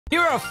Here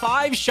are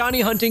 5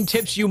 shiny hunting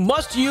tips you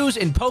must use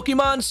in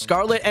Pokemon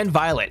Scarlet and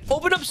Violet.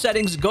 Open up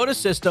settings, go to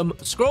system,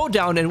 scroll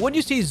down, and when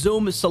you see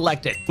zoom,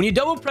 select it. When you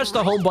double press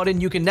the home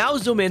button, you can now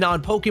zoom in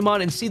on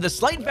Pokemon and see the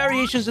slight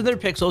variations in their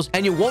pixels,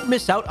 and you won't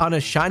miss out on a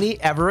shiny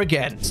ever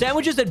again.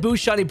 Sandwiches that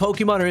boost shiny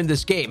Pokemon are in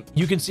this game.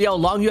 You can see how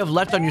long you have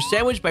left on your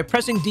sandwich by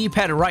pressing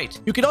D-pad right.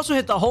 You can also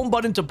hit the home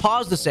button to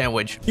pause the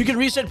sandwich. You can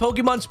reset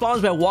Pokemon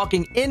spawns by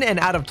walking in and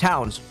out of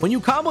towns. When you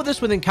combo this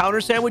with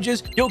encounter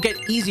sandwiches, you'll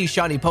get easy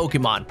shiny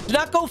Pokemon. Do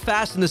not go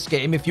fast in this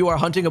game if you are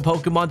hunting a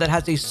Pokemon that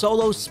has a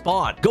solo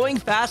spawn. Going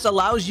fast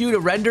allows you to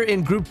render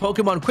in group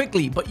Pokemon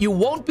quickly, but you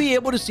won't be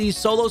able to see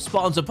solo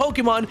spawns of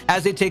Pokemon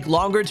as they take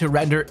longer to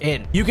render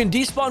in. You can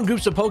despawn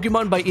groups of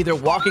Pokemon by either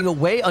walking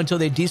away until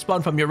they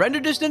despawn from your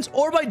render distance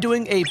or by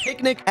doing a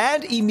picnic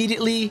and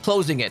immediately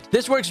closing it.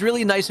 This works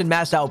really nice in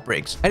mass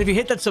outbreaks. And if you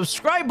hit that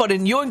subscribe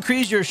button, you'll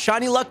increase your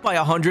shiny luck by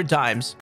 100 times.